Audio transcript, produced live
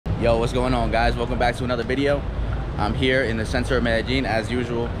Yo, what's going on, guys? Welcome back to another video. I'm here in the center of Medellin as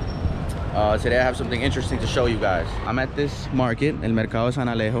usual. Today I have something interesting to show you guys. I'm at this market, El Mercado San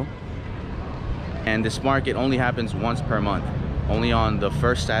Alejo, and this market only happens once per month, only on the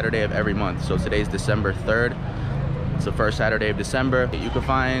first Saturday of every month. So today's December 3rd. It's the first Saturday of December. You can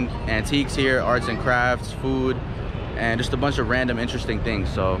find antiques here, arts and crafts, food, and just a bunch of random interesting things.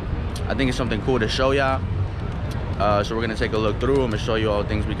 So I think it's something cool to show y'all. So we're gonna take a look through. I'm gonna show you all the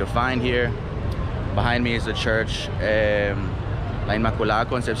things we can find here. Behind me is the church, La Inmaculada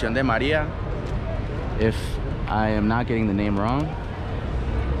Concepción de María, if I am not getting the name wrong.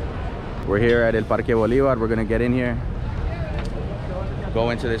 We're here at El Parque Bolívar. We're gonna get in here, go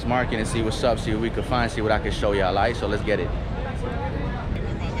into this market and see what's up, see what we can find, see what I can show y'all. Like, so let's get it.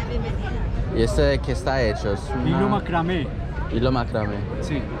 ¿Y este de qué está hecho? Hilo macramé. Hilo macramé.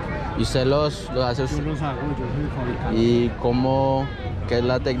 Sí. ¿Y usted los hace? Yo los hago, yo soy fabricante. ¿Y qué es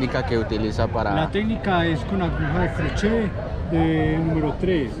la técnica que utiliza para...? La técnica es con aguja de crochet de número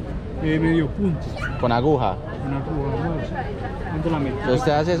 3, de medio punto. ¿Con aguja? Con aguja, ¿dónde la meto?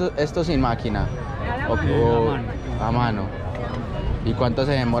 ¿Usted hace esto sin máquina? A mano. A mano. ¿Y cuánto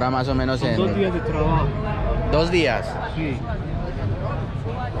se demora más o menos en...? 2 días de trabajo. ¿2 días? Sí.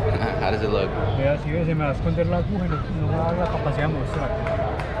 How does it look? Vea, si ve, se me va a esconder la aguja y no me da la capacidad de mostrar.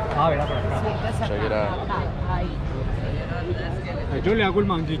 Verá por acá. Check it out. Yo le hago el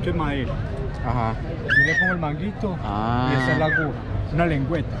manguito en madera. Ajá. Yo le pongo el manguito y esta es la aguja, una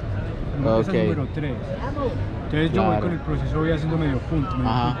lengüeta. Esa es número 3. Entonces yo voy con el proceso, voy haciendo medio punto.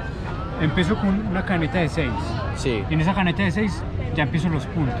 Empiezo con una caneta de 6. Sí. Y en esa caneta de 6 ya empiezo los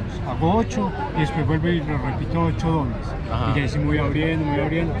puntos. Hago 8 y después vuelvo y lo repito 8 dobles. Y ya así me voy abriendo.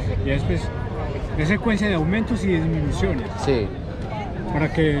 Y después de secuencia de aumentos y disminuciones. Sí. Para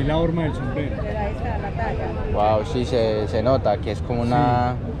que dé la horma del sombrero. Wow, sí, se nota que es como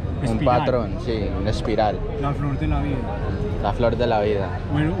un patrón, sí, una espiral. La flor de la vida. La flor de la vida.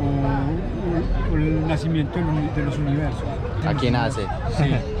 Bueno, o el nacimiento de los universos. Aquí nace,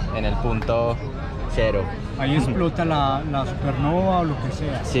 sí. En el punto 0. Ahí explota la supernova o lo que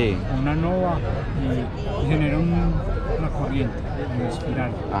sea. Sí. O una nova y genera una corriente, una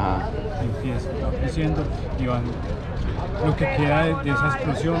espiral. Ajá. Empieza, va creciendo y va. Lo que queda de esa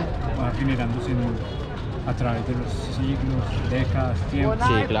explosión va generándose a través de los siglos, décadas, tiempos.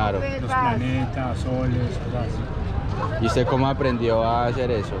 Sí, claro. Los planetas, soles, cosas así. ¿Y usted cómo aprendió a hacer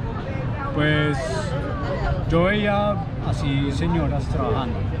eso? Pues yo veía así señoras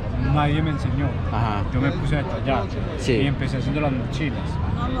trabajando, nadie me enseñó. Ajá. Yo me puse a detallar y empecé haciendo las mochilas.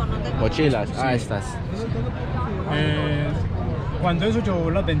 ¿Mochilas? Sí. Estas. Cuando eso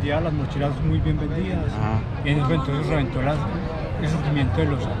yo las vendía, las mochilas muy bien vendidas. Ajá. Y entonces reventó el surgimiento de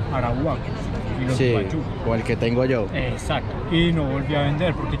los arahuacos y los guayú. Como el que tengo yo. Exacto. Y no volví a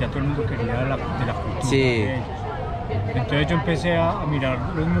vender porque ya todo el mundo quería de la cultura de ellos. Entonces yo empecé a mirar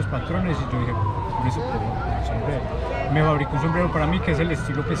los mismos patrones y yo dije, por eso puedo el sombrero. Me fabricé un sombrero para mí que es el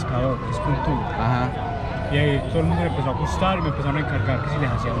estilo pescador, que es puntudo. Ajá. Y ahí todo el mundo le empezó a gustar y me empezaron a encargar que si les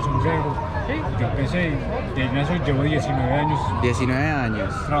hacía un sombrero. Yo empecé y de eso llevo 19 años. 19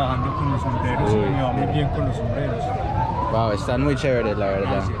 años. Trabajando con los sombreros y me va muy bien con los sombreros. Wow, están muy chéveres, la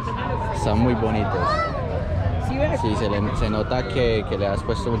verdad. Gracias. Están muy bonitos. Sí, se nota que le has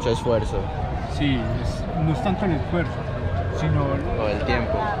puesto mucho esfuerzo. Sí, no es tanto el esfuerzo, sino el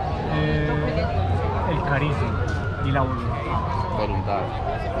tiempo. El carisma y la voluntad.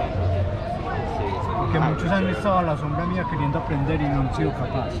 Porque muchos han estado a la sombra mía queriendo aprender y no han sido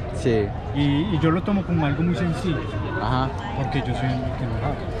capaces. Sí. Y yo lo tomo como algo muy sencillo. Ajá. Porque yo soy el que lo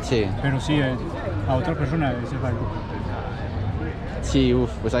hago. Sí. Pero sí, a otra persona debe ser algo. Sí,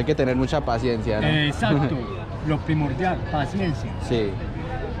 pues hay que tener mucha paciencia, ¿no? Exacto. Lo primordial, paciencia. Sí.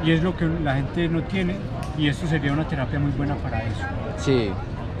 Y es lo que la gente no tiene, y esto sería una terapia muy buena para eso. Sí.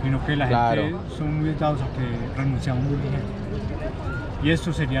 Sino que la gente son muy dados a que renunciamos muy bien. Y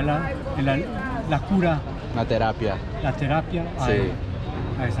esto sería la cura. La terapia. La terapia a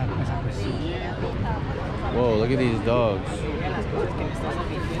esa cuestión. Whoa, look at these dogs.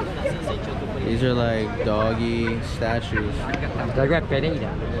 These are like doggy statues. Doggo es Pereira.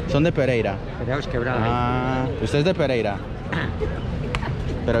 Son de Pereira. Pereira quebrada. Ah, usted es de Pereira.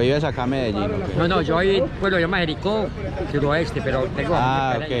 Pero vives acá en Medellín. ¿Okay? No, yo hoy pueblo llama Jericó, suroeste, pero tengo.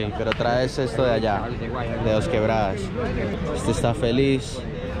 Ok, pero traes esto de allá, de Dos Quebradas. Este está feliz.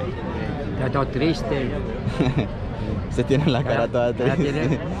 Está todo triste. Usted tiene la cara toda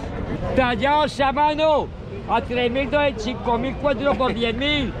triste. Tallados a mano a 3.000, 5.000 por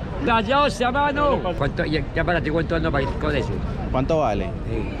 10.000. Tallados a mano. ¿Cuánto? Ya para ti, ¿cuánto ando con eso? ¿Cuánto vale?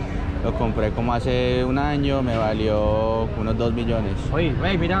 Lo compré como hace un año, me valió unos 2 millones. Oye,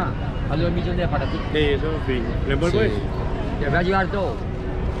 güey, mira, vale 2 millones de aparatos. Sí, eso sí. ¿Le envuelvo Sí. eso? Te voy a llevar todo.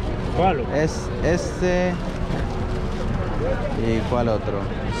 ¿Cuál? Es este. ¿Y cuál otro?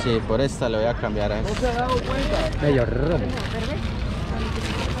 Sí, por esta le voy a cambiar a este. Medio romo.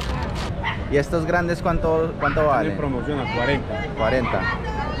 ¿Y estos grandes cuánto valen? En promoción a 40. 40.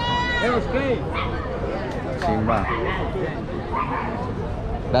 ¿Es qué? Simba.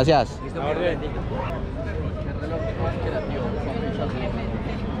 Gracias.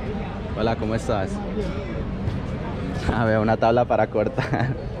 Hola, ¿cómo estás? A ver, una tabla para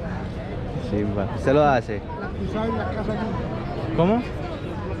cortar. Simba. ¿Usted lo hace? La que usaba en la casa. ¿Cómo?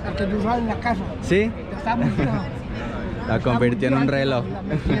 La que yo usaba en la casa. ¿Sí? Ya está muy vieja. La convirtió en un reloj. La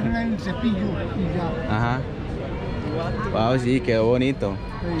metieron en el cepillo y ya. Ajá. Wow, sí, quedó bonito.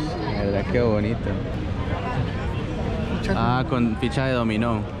 Sí. La verdad quedó bonito. Muchas Ah, con ficha de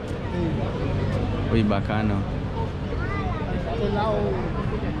dominó. sí. Uy, bacano. Este lado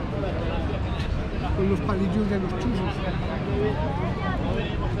con los palillos de los chuzos.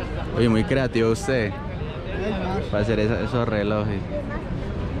 Uy, muy creativo usted Hay más. para hacer esos relojes.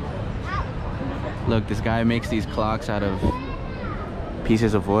 Look, this guy makes these clocks out of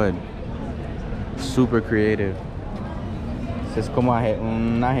pieces of wood. Super creative. Es como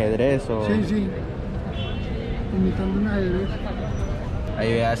un ajedrez o... Sí, sí. Imitando un ajedrez.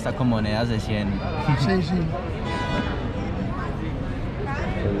 Ahí vea hasta con monedas de 100. Sí, sí.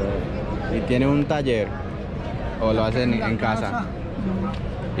 ¿Y tiene un taller? ¿O lo hacen en casa?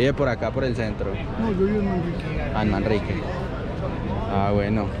 Vive por acá, por el centro. No, yo vivo en Manrique. Ah, en Manrique. Ah,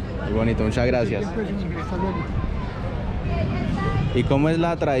 bueno. Muy bonito, muchas gracias. Hasta luego. ¿Y cómo es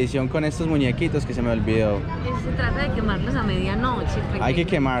la tradición con estos muñequitos que se me olvidó? Se trata de quemarlos a medianoche. Hay que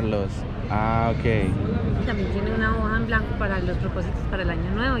quemarlos. Ah, ok. También tiene una hoja en blanco para los propósitos para el año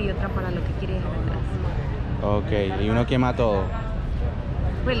nuevo y otra para lo que quiere dejar atrás. Ok, y uno quema todo.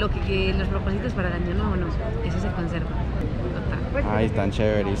 Pues los propósitos para el año nuevo no, eso se conserva. Total. Ay, tan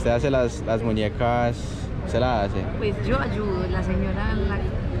chévere. ¿Y usted hace las muñecas? ¿Se las hace? Pues yo ayudo, la señora,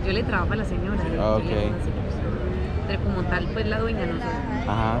 yo le trabajo a la señora. yo le Ok. hago así. Pero como tal, pues la dueña no sé.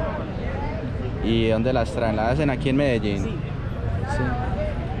 Ajá. ¿Y dónde las traen? ¿Las hacen aquí en Medellín? Sí. Sí.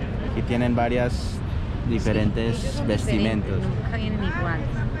 Aquí tienen varias diferentes Ellos son vestimentos. diferentes, nunca vienen iguales.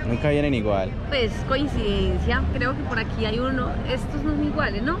 Nunca vienen igual. Pues coincidencia, creo que por aquí hay uno, estos no son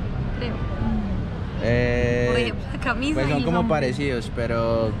iguales, ¿no? Creo. Por ejemplo, la camisa Pues y son el como nombre. parecidos,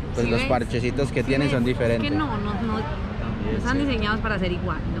 pero pues ¿Sí los ves? parchecitos que ¿Sí tienen ves? son diferentes. Es que no están diseñados para ser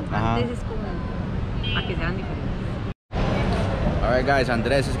igual, no. Ajá. Antes es como para que sean diferentes. Alright guys,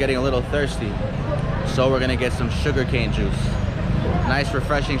 Andres is getting a little thirsty. So we're gonna get some sugarcane juice. Nice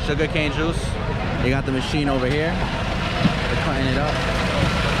refreshing sugarcane juice. They got the machine over here. They're cutting it up.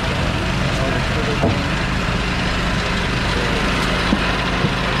 All the sugarcane.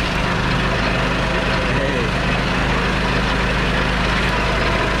 Hey.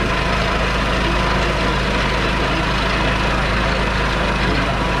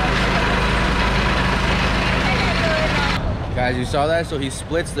 Guys, you saw that? So he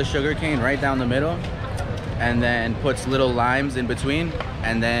splits the sugarcane right down the middle and then puts little limes in between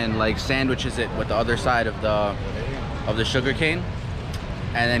and then like sandwiches it with the other side of the sugarcane,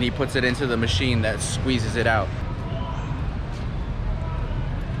 and then he puts it into the machine that squeezes it out.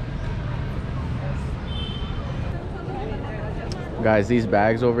 Guys, these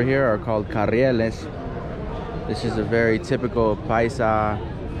bags over here are called Carrieles. This is a very typical Paisa,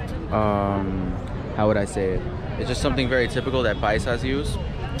 how would I say it? It's just something very typical that Paisas use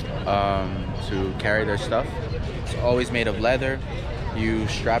to carry their stuff. It's always made of leather. You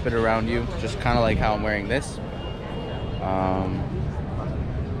strap it around you, just kind of like how I'm wearing this. And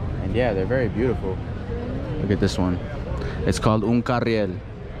yeah, they're very beautiful. Look at this one. It's called un carriel.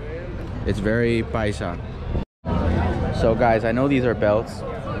 It's very Paisa. So guys, I know these are belts,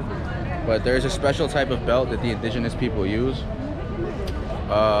 but there's a special type of belt that the indigenous people use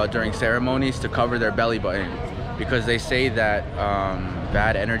during ceremonies to cover their belly button, because they say that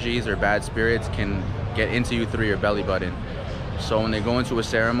bad energies or bad spirits can get into you through your belly button. So when they go into a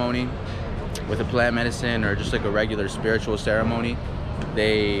ceremony with a plant medicine or just like a regular spiritual ceremony,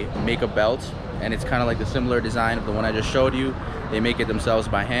 they make a belt, and it's kind of like the similar design of the one I just showed you. They make it themselves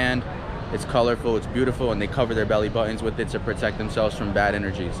by hand. It's colorful, it's beautiful, and they cover their belly buttons with it to protect themselves from bad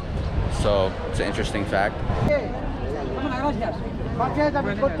energies. So it's an interesting fact.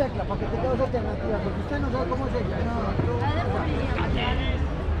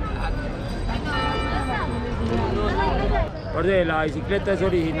 Parce, la bicicleta es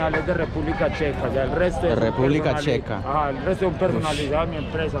original, es de República Checa, ya el resto De es República Checa. Ajá, el resto es personalizado en mi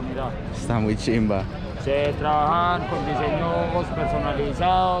empresa, mira. Está muy chimba. Se trabajan con diseños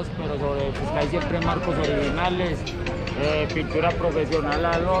personalizados, pero sobre pues, que hay siempre marcos originales, pintura profesional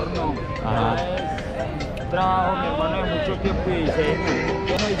al horno. Ajá. Es trabajo, mi hermano, de mucho tiempo y diseño.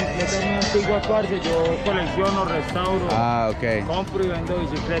 Una bicicleta muy antigua, parce, yo colecciono, restauro, Ok. compro y vendo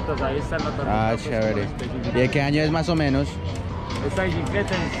bicicletas, ahí está en la tarjeta. Chévere. ¿Y de qué año es más o menos? Esta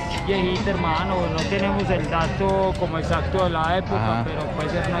bicicleta es viejita, hermano, no tenemos el dato como exacto de la época, Ajá. pero puede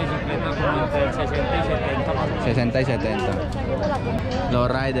ser una bicicleta como entre el 60 y 70 más o menos. 60 y 70.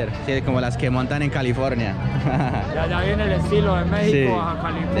 Los riders, sí, como las que montan en California. Ya viene el estilo de México, Sí, Baja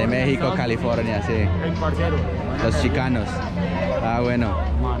California. de México, Estados California, Unidos. sí. El parcero. Los chicanos. Bueno.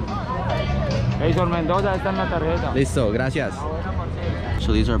 Mano. Edson Mendoza está en la tarjeta. Listo, gracias. Ah, buena, parcero.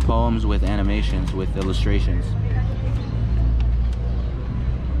 So these are poems with animations, with illustrations.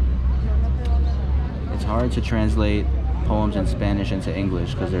 It's hard to translate poems in Spanish into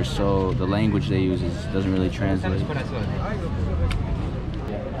English because the language they use doesn't really translate.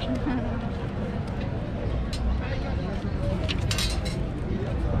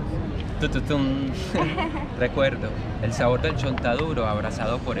 Tututum. Recuerdo el sabor del chontaduro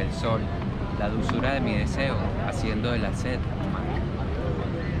abrazado por el sol, la dulzura de mi deseo haciendo de la sed.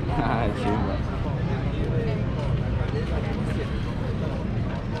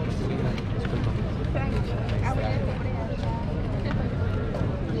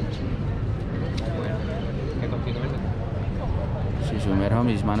 Si sumerjo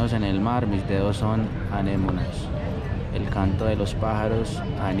mis manos en el mar, mis dedos son anémonas. El canto de los pájaros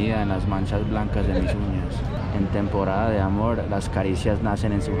anida en las manchas blancas de mis uñas. En temporada de amor, las caricias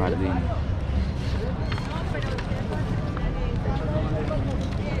nacen en su jardín.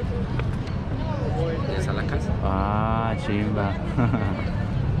 ¿Esa es la casa? Chimba.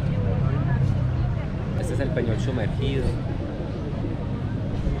 Este es el peñol sumergido.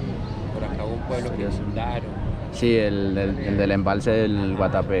 Por acá hubo un pueblo que inundaron. Sí, el del embalse del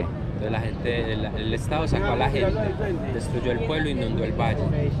Guatapé. Entonces la gente, el Estado sacó a la gente, destruyó el pueblo, inundó el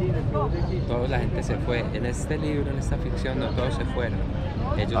valle. Toda la gente se fue. En este libro, en esta ficción, no todos se fueron.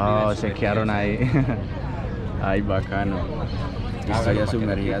 Ellos viven Se quedaron ahí. Ay, bacano. Historias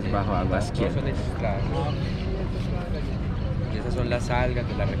sumergidas bajo aguas Todos son quietas. hechos, claro. Y esas son las algas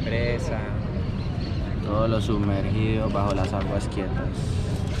de la represa. Todo lo sumergido bajo las aguas quietas.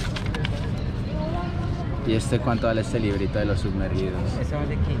 ¿Y cuánto vale este librito de los sumergidos? Ese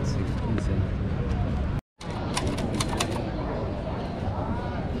vale 15. 15.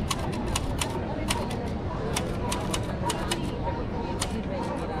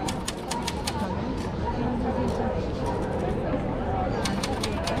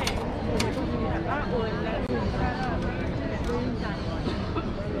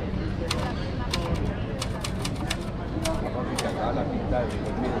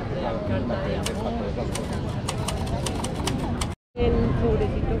 El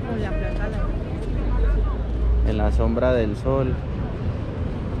pobrecito con la plata. En la sombra del sol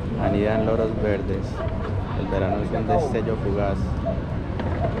anidan loros verdes. El verano es un destello fugaz.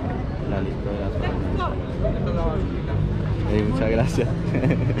 La libro de las palmas. Muchas gracias.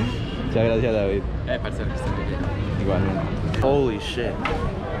 Muchas gracias, David. Parcero, que esté muy bien. Igualmente. Holy shit.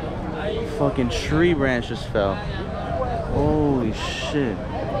 Fucking tree branch just fell. Holy shit.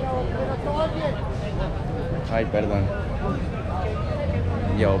 Ay, perdón.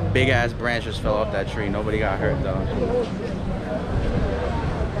 Yo, big ass branch just fell off that tree. Nobody got hurt though.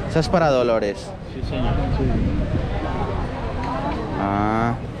 ¿Eso es para Dolores? Sí, señor. Sí.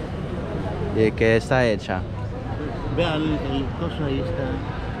 ¿Y de qué está hecha? Vea, el coso ahí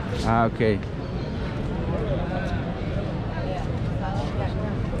está. Ok.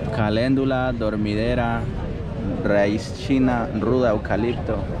 Caléndula, dormidera, raíz china, ruda,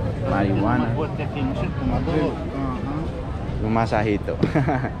 eucalipto, marihuana. Fuerte aquí, no sé, como todo. Un masajito.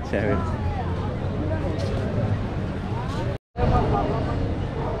 Chévere.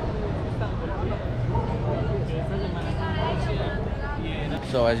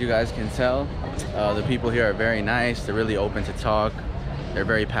 So as you guys can tell, the people here are very nice. They're really open to talk. They're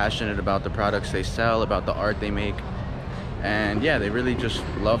very passionate about the products they sell, about the art they make. And yeah, they really just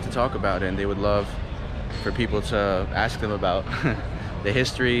love to talk about it, and they would love for people to ask them about the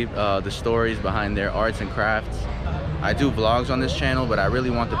history, the stories behind their arts and crafts. I do vlogs on this channel, but I really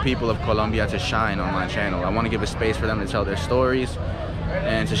want the people of Colombia to shine on my channel. I want to give a space for them to tell their stories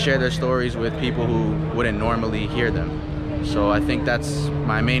and to share their stories with people who wouldn't normally hear them. So I think that's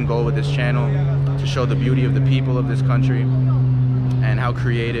my main goal with this channel, to show the beauty of the people of this country and how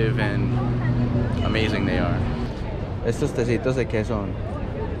creative and amazing they are. ¿Estos tecitos de qué son?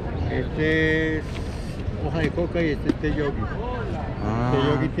 Este es hoja de coca y este es té yogi. Ah, Té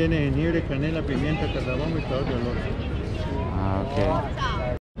yogi tiene jengibre, canela, pimienta, cardamomo y todo de olor. ah, ok.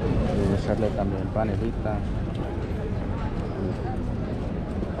 Voy a echarle también panelita.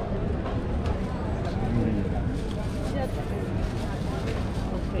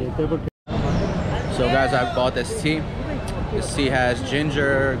 So guys, I bought this tea. This tea has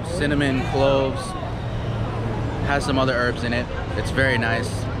ginger, cinnamon, cloves, has some other herbs in it. It's very nice.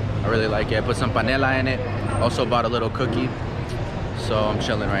 I really like it. I put some panela in it. Also bought a little cookie. So I'm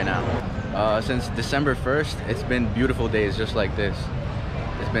chilling right now. Since December 1st, it's been beautiful days just like this.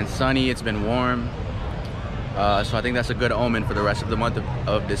 It's been sunny, it's been warm. So I think that's a good omen for the rest of the month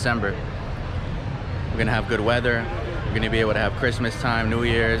of December. We're gonna have good weather. We're gonna be able to have Christmas time, New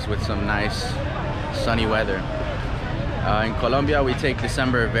Year's with some nice sunny weather. In Colombia, we take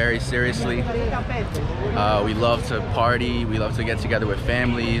December very seriously. We love to party, we love to get together with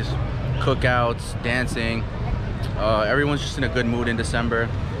families, cookouts, dancing. Everyone's just in a good mood in December.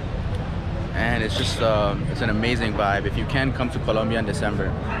 And it's just, it's an amazing vibe. If you can, come to Colombia in December.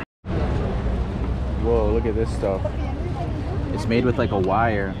 Whoa, look at this stuff. It's made with like a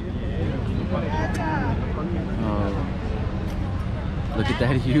wire. Look at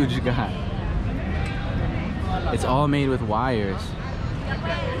that huge guy. It's all made with wires.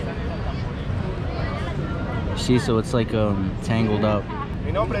 See, so it's like tangled up.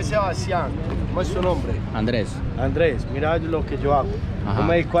 Mi nombre es Sebastián. ¿Cómo es tu nombre? Andrés. Andrés, mira lo que yo hago. Yo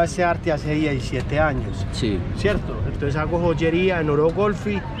me dedico a este arte hace 17 años. Sí. ¿Cierto? Entonces hago joyería en oro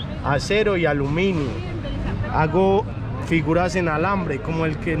golfi, acero y aluminio. Hago figuras en alambre, como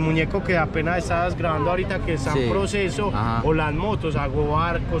el muñeco que apenas estabas grabando ahorita, que está en proceso. Ajá. O las motos, hago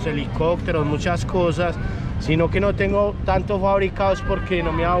barcos, helicópteros, muchas cosas. Sino que no tengo tantos fabricados porque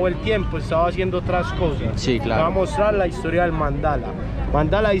no me ha dado el tiempo, estaba haciendo otras cosas. Sí, claro. Voy a mostrar la historia del mandala.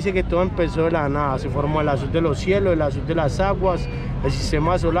 Mandala dice que todo empezó de la nada, se formó el azul de los cielos, el azul de las aguas, el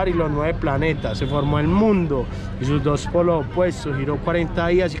sistema solar y los 9 planetas. Se formó el mundo y sus 2 polos opuestos, giró 40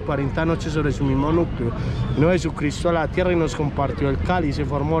 días y 40 noches sobre su mismo núcleo. Vino Jesucristo a la tierra y nos compartió el cáliz. Se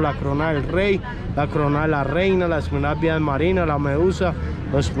formó la corona del rey, la corona de la reina, las primeras vidas marinas, la medusa,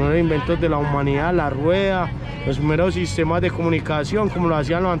 los primeros inventos de la humanidad, la rueda, los primeros sistemas de comunicación como lo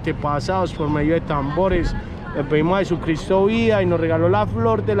hacían los antepasados por medio de tambores. Le pedimos a Jesucristo vida y nos regaló la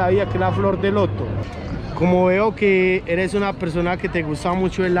flor de la vida, que es la flor de loto. Como veo que eres una persona que te gusta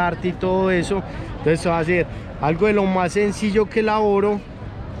mucho el arte y todo eso, entonces va a ser algo de lo más sencillo que elaboro,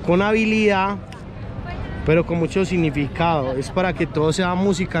 con habilidad, pero con mucho significado. Es para que todo sea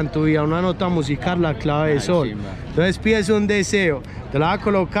música en tu vida, una nota musical, la clave de sol. Entonces pides un deseo, te la vas a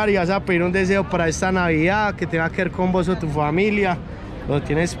colocar y vas a pedir un deseo para esta Navidad, que tenga que ver con vos o tu familia, lo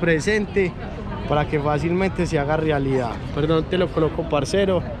tienes presente, para que fácilmente se haga realidad. Perdón, te lo coloco,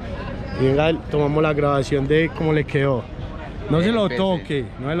 parcero. Y venga, tomamos la grabación de cómo le quedó. No se lo toque,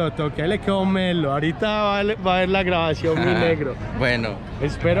 no se lo toque, ahí le quedó melo. Ahorita va a ver la grabación, mi negro. Bueno.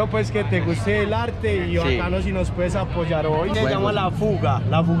 Espero pues que te guste el arte y bacano si nos puedes apoyar. Hoy se llama La Fuga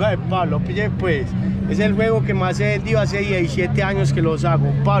de Pablo. Pille pues, es el juego que más he vendido hace 17 años que los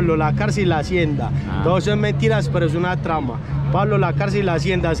hago. Pablo, la cárcel y la hacienda. Todo son mentiras, pero es una trama. Pablo, la cárcel y la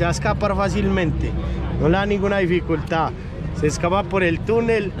hacienda, se va a escapar fácilmente, no le da ninguna dificultad. Se escapa por el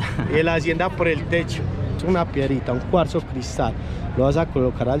túnel y la hacienda por el techo. Es una piedrita, un cuarzo cristal. Lo vas a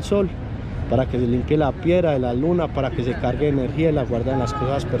colocar al sol para que se limpie la piedra de la luna, para que se cargue energía y la guarda en las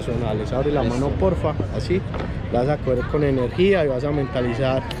cosas personales. Abre la mano, porfa, así. La vas a coger con energía y vas a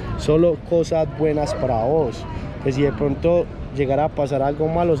mentalizar solo cosas buenas para vos. Que si de pronto llegara a pasar algo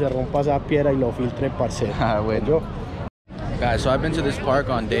malo, se rompa esa piedra y lo filtre, parcero. Bueno. Guys, so I've been to this park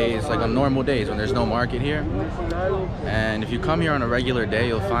on days, like on normal days when there's no market here. And if you come here on a regular day,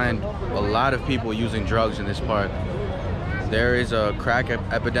 you'll find a lot of people using drugs in this park. There is a crack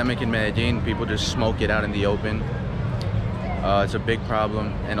epidemic in Medellin. People just smoke it out in the open. It's a big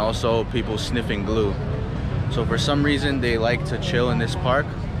problem. And also people sniffing glue. So for some reason, they like to chill in this park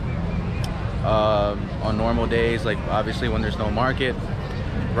on normal days, like obviously when there's no market.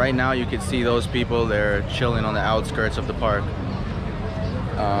 Right now you can see those people, they're chilling on the outskirts of the park.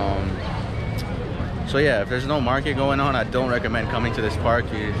 So yeah, if there's no market going on, I don't recommend coming to this park.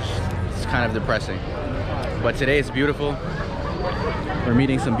 It's kind of depressing. But today it's beautiful. We're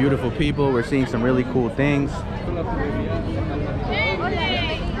meeting some beautiful people. We're seeing some really cool things.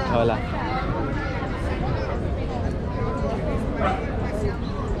 Hola.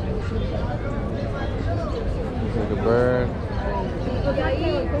 Looks like a bird.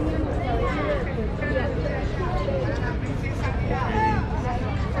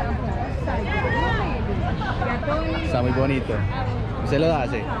 Está muy bonito. ¿Usted lo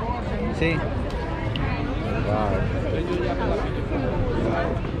hace? Sí. Wow.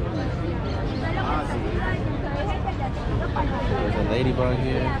 There's a ladybug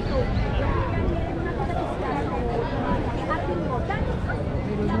here.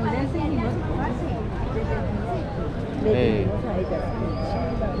 Hey.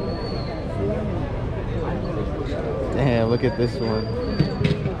 Damn, look at this one.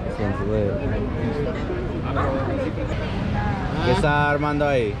 This one's lit. ¿Qué está armando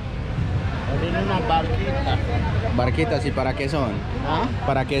ahí? Tiene una barquita. Barquitas, ¿y para qué son? ¿Ah?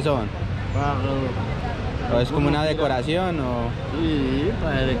 ¿Para qué son? ¿O es como una decoración o...? Sí,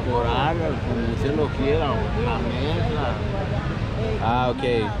 para decorar, como usted lo quiera, o la mesa. Ah, ok.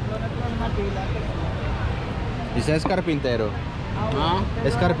 ¿Y usted es carpintero? ¿Ah?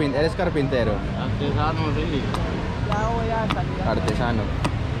 ¿Eres carpintero? Artesano, sí. Artesano.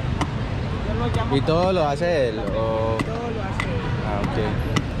 ¿Y todo lo hace él? ¿O? Todo lo hace. Ah, ok.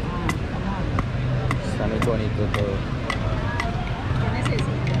 Está muy bonito todo. ¿Qué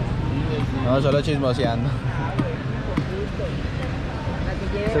necesita? No, solo chismoseando.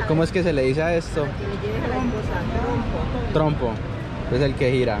 ¿Cómo es que se le dice a esto? Que le lleves a la esposa, Trompo. Es el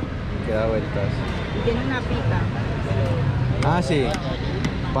que gira, que da vueltas. y tiene una pica. Ah, sí.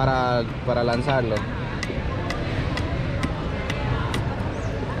 Para lanzarlo.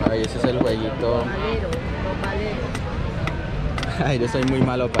 Ay, ese es el jueguito. Los valeros. Ay, yo soy muy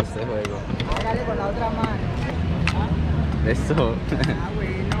malo para este juego. Hágale con la otra mano. Esto. Ah,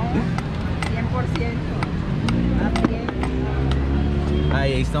 bueno. 100%. Ah, bien.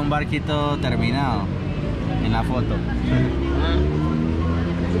 Ay, ahí está un barquito terminado. En la foto. Aquí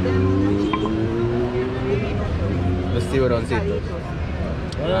tenemos unos chiquitos. Los tiburoncitos.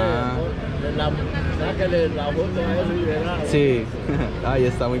 Ah. Sáquele la foto a eso y verá. Sí. Ay,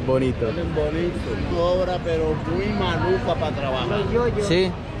 está muy bonito. Es bonito. Una obra, pero muy maluca para trabajar. Yo.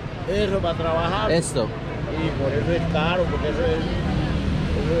 Sí. Eso para trabajar. Esto. Y por eso es caro, porque eso es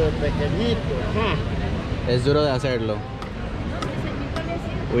pequeñito. Es duro de hacerlo.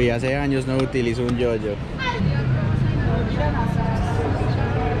 Uy, hace años no utilizo un yo-yo.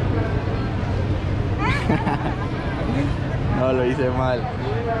 No, lo hice mal.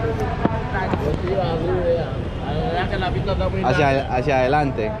 Hacia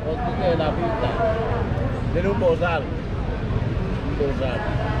adelante. La pista. Tiene un bozal.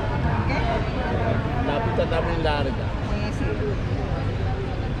 La pista está muy larga. Sí.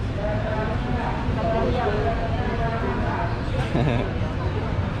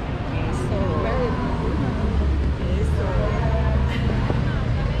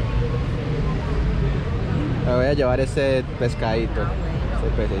 Me voy a llevar este pescadito, este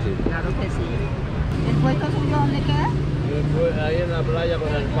pececito. Claro que sí. ¿El puesto suyo dónde queda? Ahí en la playa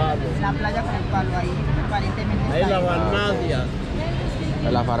con el palo. En la playa con el palo, ahí aparentemente Ahí está la farmacia.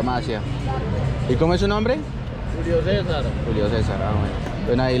 A la farmacia. ¿Y cómo es su nombre? Julio César. Julio César, ah, bueno.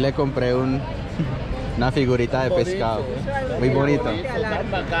 Bueno, ahí le compré una figurita de pescado. Muy bonito.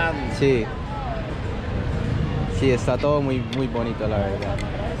 Tan bacán. Sí. Sí, está todo muy bonito, la verdad.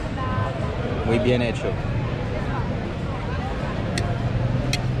 Muy bien hecho.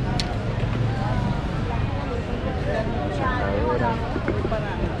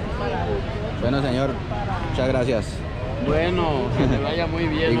 Bueno, señor, muchas gracias. Bueno, que te vaya muy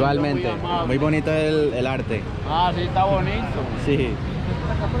bien. Igualmente, muy bonito el arte. Ah, sí, está bonito. Sí,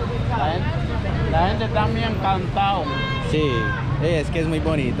 La gente está muy encantado. sí, es que es muy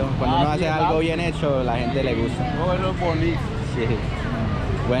bonito. Cuando uno hace sí, algo bien hecho, la gente le gusta. No, eso es bonito. Sí.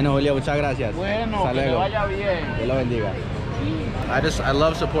 Bueno, Julio, muchas gracias. Bueno, hasta que te luego. vaya bien. Dios lo bendiga. I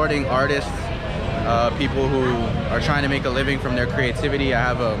love supporting artists, people who are trying to make a living from their creativity. I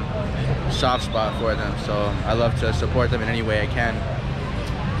have a soft spot for them, so I love to support them in any way I can.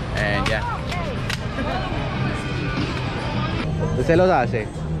 And yeah. ¿Usted los hace?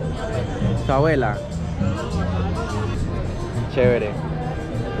 ¿Su abuela? Chévere.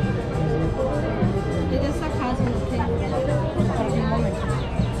 Ella está acá, un momento.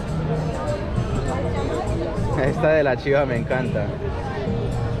 Esta de la chiva me encanta.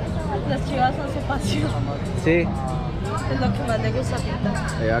 Las chivas son su pasión. Sí. Es lo que más le gusta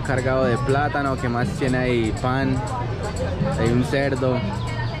pintar. Lleva cargado de plátano, ¿qué más tiene ahí? Pan, hay un cerdo,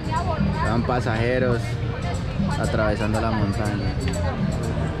 van pasajeros atravesando la montaña.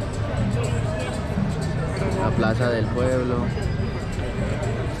 La plaza del pueblo.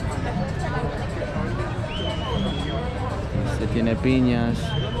 Este tiene piñas.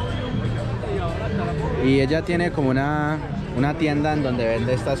 Y ella tiene como una tienda en donde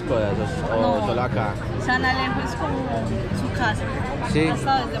vende estas cosas, o No. solo acá. San Alejo es como su casa. Sí. Ha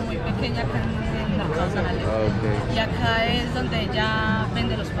estado desde muy pequeña acá en mercado San Alejo. Okay. Y acá es donde ella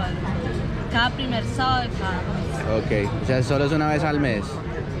vende los palos. Cada primer sábado de cada mes. Ok, o sea, solo es una vez al mes.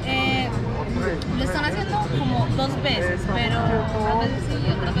 Lo están haciendo como 2 veces, pero unas veces sí,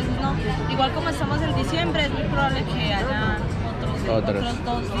 otras veces no. Igual como estamos en diciembre, es muy probable que haya otros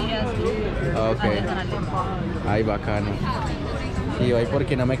 2 días de San Alejo. Ay, bacano. Sí, hoy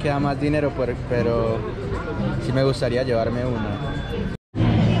porque no me queda más dinero, pero sí me gustaría llevarme una.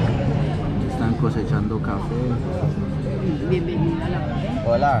 Están cosechando café. Bienvenida a la orden.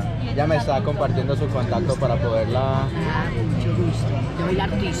 Hola, ya me está compartiendo su contacto para poderla... Mucho gusto. Yo soy la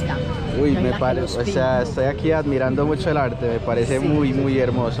artista. Uy, me parece, o sea, estoy aquí admirando mucho el arte, me parece muy, muy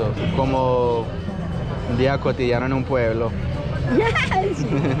hermoso. Como un día cotidiano en un pueblo. Sí.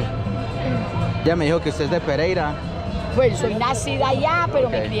 Ya me dijo que usted es de Pereira. Pues soy nacida allá, pero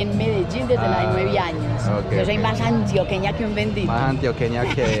me crié en Medellín desde la de 9 años. Yo soy más antioqueña que un bendito. Más antioqueña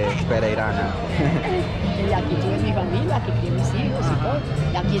que pereirana. Y aquí tuve mi familia, aquí crié mis hijos y todo.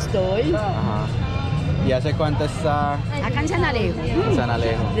 Y aquí estoy. Ajá. ¿Y hace cuánto está? Acá en San Alejo. En San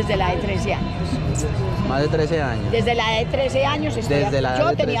Alejo. Desde la de 13 años. Más de 13 años. Desde la de 13 años estoy Desde aquí. la Yo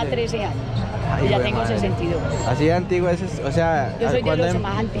de tenía 13. 13 años. Ay, Y ya güey, tengo madre. 62. Así de antiguo es, o sea, Yo soy de los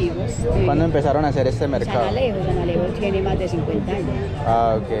más antiguos. ¿cuándo empezaron a hacer este mercado? San Alejo tiene más de 50 años.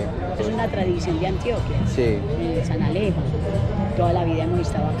 Ah, ok. Es una tradición de Antioquia. Sí. De San Alejo. Toda la vida hemos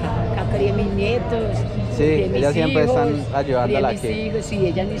estado acá. Acá crié mis nietos. Sí, crié mis ellas siempre hijos, están ayudándola crié aquí. mis hijos, sí,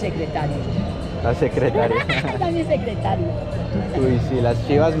 ella es mi secretaria. La secretaria. Ella es mi secretaria. Uy, sí, las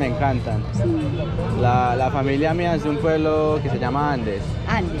chivas me encantan. Sí. La familia mía es de un pueblo que se llama Andes.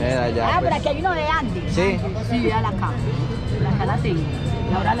 Andes. Allá, Por pues. aquí hay uno de Andes. Sí. Sí, véala acá. Acá la tengo.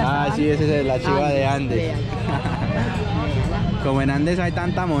 Y ahora la Ah, estaban- sí, esa es la chiva de Andes. Véala. Como en Andes hay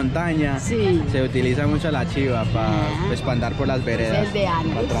tanta montaña, Sí. se utiliza mucho la chiva para andar por las veredas. Ese es de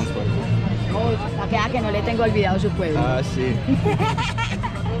Andes. Para transporte. Oh, para que vea que no le tengo olvidado su pueblo. Ah, sí.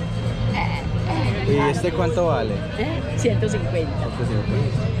 ¿Y este cuánto vale? 150.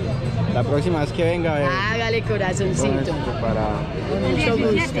 La próxima vez que venga, a ver. Hágale corazoncito. Para... Mucho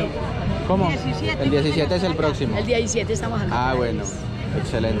gusto. ¿Cómo? El 17 es el próximo. El 17 estamos acá. Ah, bueno.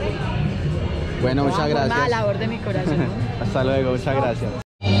 Excelente. Bueno, muchas A gracias. la labor de mi corazón. Hasta luego, muchas gracias.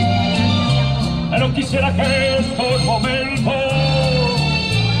 Pero quisiera que estos momentos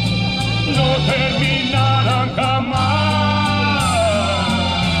no terminaran jamás.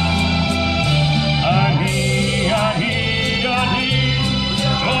 Ani, ani, ani,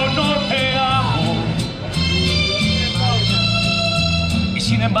 yo no te amo. Y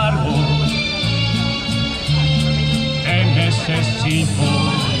sin embargo, te necesito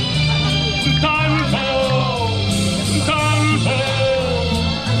tanto, tanto,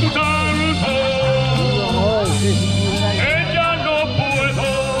 tanto. Ella no puedo,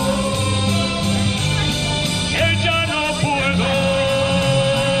 ella no puedo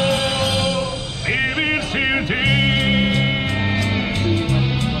vivir sin ti.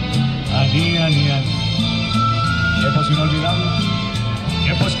 Ani, ani, ani. Tiempos inolvidables,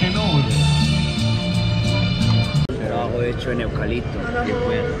 tiempos que no volverán. Trabajo hecho en eucalipto.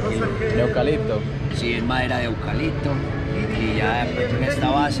 ¿En eucalipto? Sí, es madera de eucalipto. Y ya en esta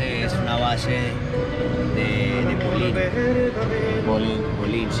base es una base de polín.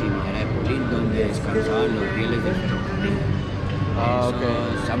 Polín, sí, madera de polín, donde descansaban los rieles del ferrocarril. Ah, ok.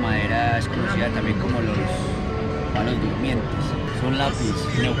 Esa madera es conocida también como los palos durmientes. Son lápiz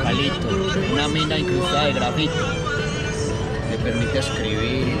en eucalipto, una mina incrustada de grafito. Me permite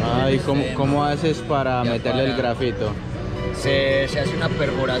escribir. Ah, ¿y cómo haces para meterle el grafito? Se hace una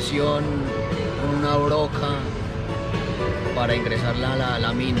perforación con una broca para ingresar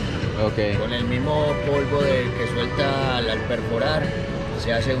la mina. Ok. Con el mismo polvo que suelta al perforar,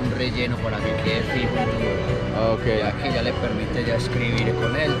 se hace un relleno para que quede fijo. Ok. Y aquí ya le permite ya escribir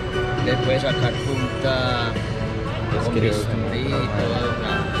con él. Después sacar punta con bisturí y todo.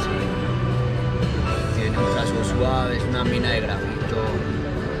 Sí. Tiene un trazo suave, es una mina de grafito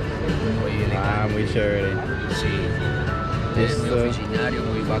muy elegante. Ah, muy chévere. Sí, es muy Esto- oficinario,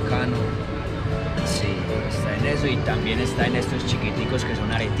 muy bacano. Sí, está en eso y también está en estos chiquiticos que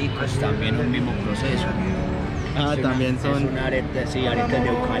son areticos, también un mismo proceso. Ah, también son... Es una arete, sí, aretes de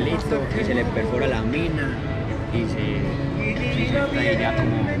eucalipto y se le perfora la mina y se traería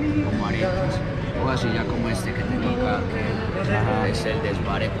como aretes. O así ya como este que tengo acá, que es el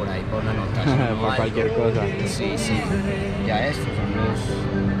desvare por ahí por una anotación. Por cualquier cosa. Sí, sí. Ya estos son los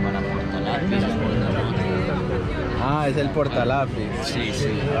para portalápiz, las portalápiz. Ah, es el portalápiz. Sí,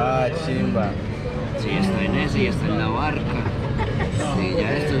 sí. Ah, chimba. Sí, está en ese y está en la barca. Sí,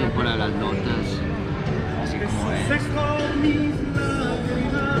 ya estos son para las notas, así como ven. Las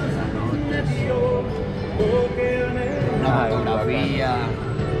notas. vía,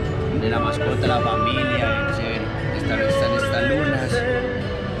 de la mascota, la familia, están estas lunas.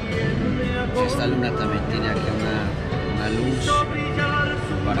 Esta luna también tiene aquí una luz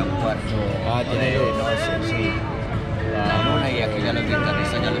para un cuarto de noche, sí. La luna, y aquí ya los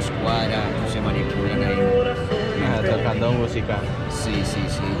guitarristas ya los cuadran, se manipulan ahí. Tocando música. Sí,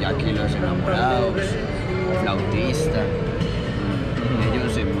 ya aquí los enamorados, flautistas,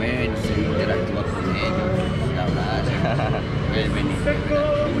 ellos se mueven, se interactúa con ellos, se abrazan, pueden venir a ver la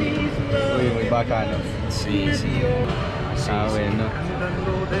luna. Muy bacano. Sí. Bueno.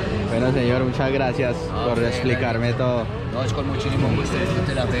 Bueno, señor, muchas gracias por explicarme todo. No, es con muchísimo gusto,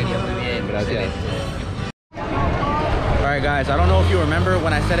 disfrute la feria, muy bien. Gracias. Alright guys, I don't know if you remember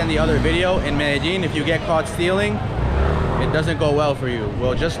when I said in the other video, in Medellin, if you get caught stealing, it doesn't go well for you.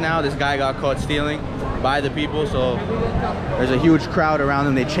 Well, just now this guy got caught stealing by the people, so there's a huge crowd around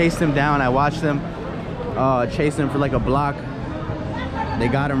him. They chased him down. I watched them chase him for like a block. They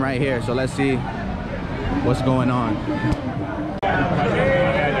got him right here, so let's see what's going on.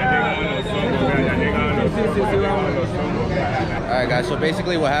 Alright guys, so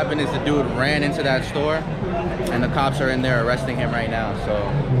basically what happened is the dude ran into that store and the cops are in there arresting him right now.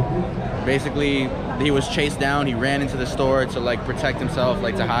 So basically he was chased down, he ran into the store to like protect himself,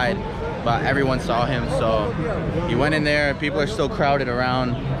 like to hide, but everyone saw him, so he went in there. People are still crowded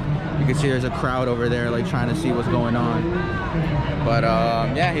around. You can see there's a crowd over there like trying to see what's going on. But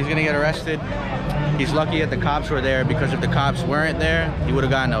yeah, he's gonna get arrested. He's lucky that the cops were there, because if the cops weren't there, he would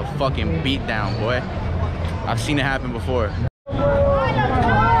have gotten a fucking beat down, boy. I've seen it happen before.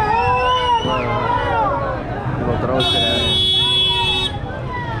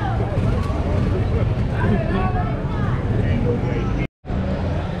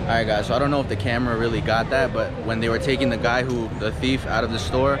 Alright guys, so I don't know if the camera really got that, but when they were taking the thief out of the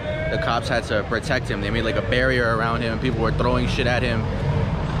store, the cops had to protect him. They made like a barrier around him. People were throwing shit at him.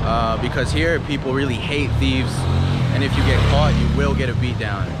 Because here people really hate thieves, and if you get caught, you will get a beat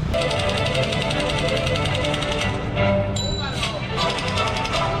down.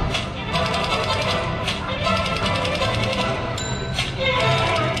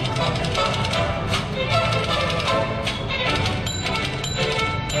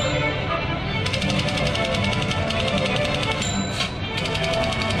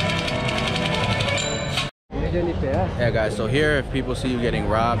 Yeah guys, so here if people see you getting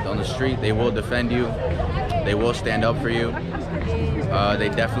robbed on the street, they will defend you, they will stand up for you. They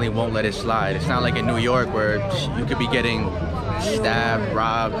definitely won't let it slide. It's not like in New York where you could be getting stabbed,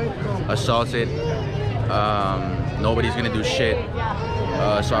 robbed, assaulted. Nobody's gonna do shit.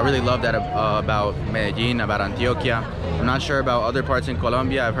 So I really love that about Medellin, about Antioquia. I'm not sure about other parts in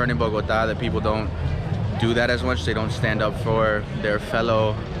Colombia. I've heard in Bogota that people don't do that as much. They don't stand up for their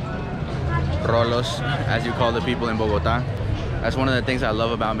fellow rolos, as you call the people in Bogota. That's one of the things I love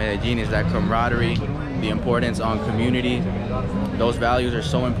about Medellin, is that camaraderie, the importance on community. Those values are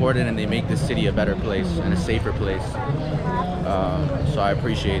so important, and they make this city a better place and a safer place. So I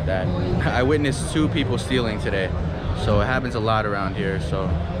appreciate that. I witnessed 2 people stealing today, so it happens a lot around here. So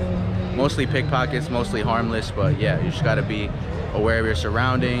mostly pickpockets, mostly harmless, but yeah, you just gotta be aware of your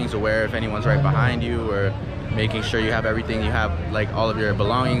surroundings, aware if anyone's right behind you, or making sure you have everything, you have like all of your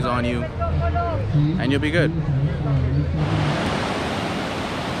belongings on you, and you'll be good.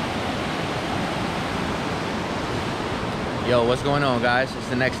 Yo, what's going on guys? It's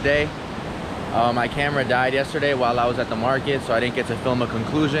the next day. My camera died yesterday while I was at the market, so I didn't get to film a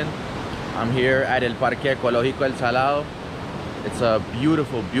conclusion. I'm here at El Parque Ecological El Salado. It's a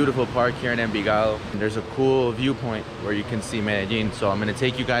beautiful, beautiful park here in Envigado. There's a cool viewpoint where you can see Medellin, so I'm gonna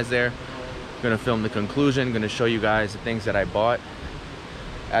take you guys there. I'm gonna film the conclusion, gonna show you guys the things that I bought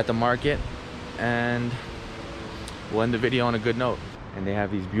at the market, and we'll end the video on a good note. And they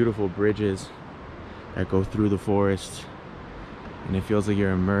have these beautiful bridges that go through the forest, and it feels like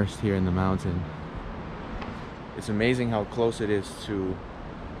you're immersed here in the mountain. It's amazing how close it is to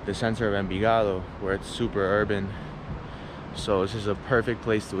the center of Envigado, where it's super urban. So this is a perfect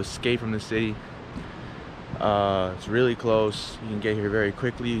place to escape from the city. It's really close. You can get here very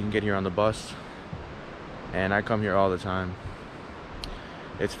quickly. You can get here on the bus, and I come here all the time.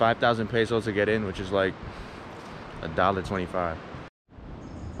 It's 5,000 pesos to get in, which is like $1.25.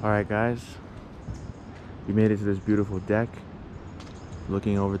 All right guys, we made it to this beautiful deck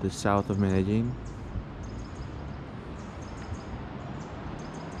looking over the south of Medellin.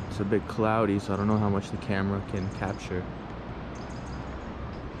 It's a bit cloudy, so I don't know how much the camera can capture,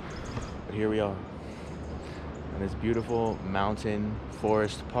 but here we are in this beautiful mountain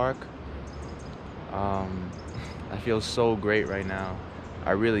forest park. I feel so great right now.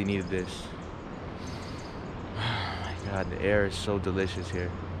 I really needed this. Oh my God, the air is so delicious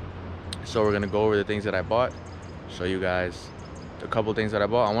here. So we're gonna go over the things that I bought, show you guys a couple things that I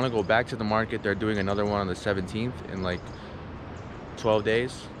bought. I want to go back to the market. They're doing another one on the 17th in like 12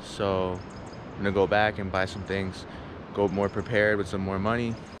 days. So I'm gonna go back and buy some things, go more prepared with some more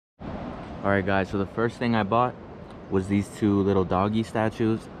money. All right guys, so the first thing I bought was these two little doggy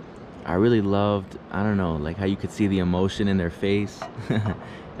statues. I really loved, I don't know, like how you could see the emotion in their face.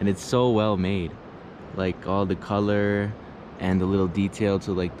 And it's so well made, like all the color and the little detail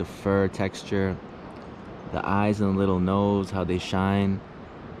to like the fur texture, the eyes and the little nose, how they shine.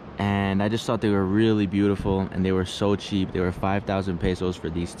 And I just thought they were really beautiful, and they were so cheap. They were 5,000 pesos for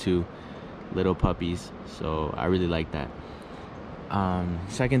these two little puppies, so I really like that.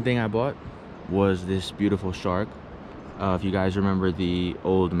 Second thing I bought was this beautiful shark. If you guys remember the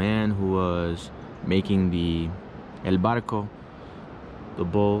old man who was making the el barco, the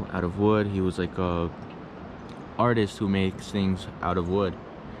bull, out of wood, he was like a artist who makes things out of wood.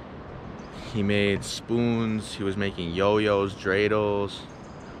 He made spoons, he was making yo-yos, dreidels,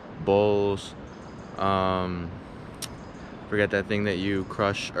 bowls, forget that thing that you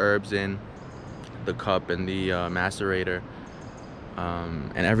crush herbs in, the cup and the macerator.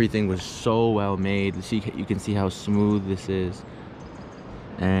 And everything was so well made. You can see how smooth this is.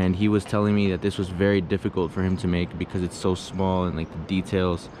 And he was telling me that this was very difficult for him to make because it's so small and like the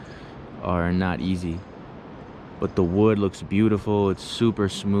details are not easy. But the wood looks beautiful. It's super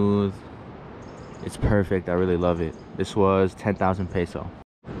smooth. It's perfect. I really love it. This was 10,000 peso.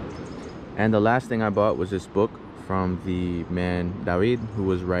 And the last thing I bought was this book from the man David, who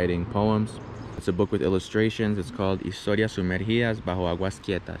was writing poems. It's a book with illustrations. It's called Historias sumergidas bajo aguas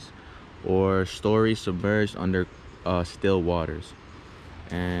quietas, or Stories submerged under still waters.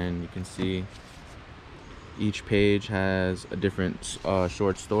 And you can see each page has a different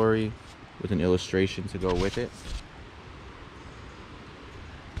short story with an illustration to go with it.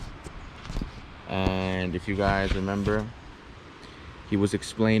 And if you guys remember, he was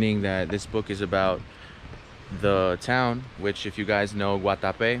explaining that this book is about the town, which, if you guys know,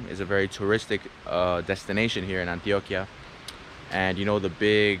 Guatapé is a very touristic destination here in Antioquia. And you know the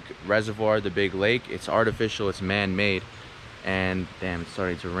big reservoir, the big lake, it's artificial, it's man-made. And damn, it's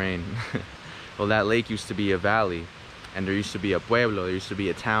starting to rain. Well, that lake used to be a valley, and there used to be a pueblo, there used to be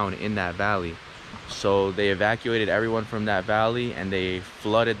a town in that valley. So they evacuated everyone from that valley, and they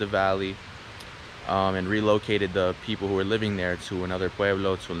flooded the valley and relocated the people who were living there to another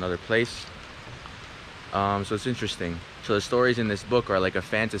pueblo, to another place. So it's interesting. So the stories in this book are like a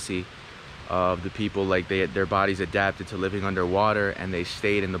fantasy of the people, like their bodies adapted to living underwater, and they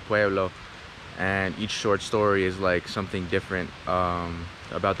stayed in the pueblo. And each short story is like something different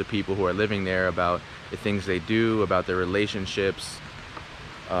about the people who are living there, about the things they do, about their relationships,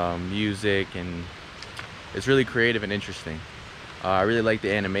 music, and it's really creative and interesting. I really like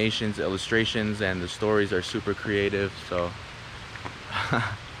the animations, the illustrations, and the stories are super creative. So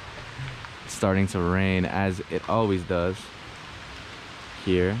it's starting to rain, as it always does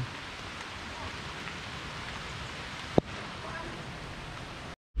here.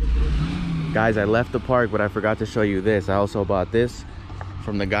 Guys, I left the park, but I forgot to show you this. I also bought this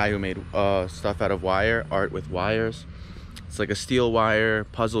from the guy who made stuff out of wire, art with wires. It's like a steel wire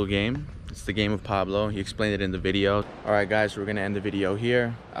puzzle game. It's the game of Pablo. He explained it in the video. All right, guys, we're gonna end the video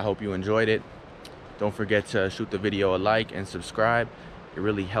here. I hope you enjoyed it. Don't forget to shoot the video a like and subscribe. It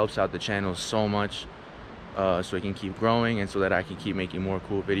really helps out the channel so much, so it can keep growing and so that I can keep making more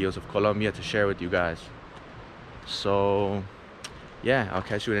cool videos of Colombia to share with you guys. So yeah, I'll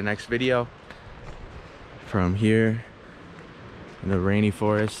catch you in the next video from here in the rainy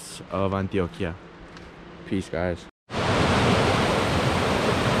forests of Antioquia. Peace, guys.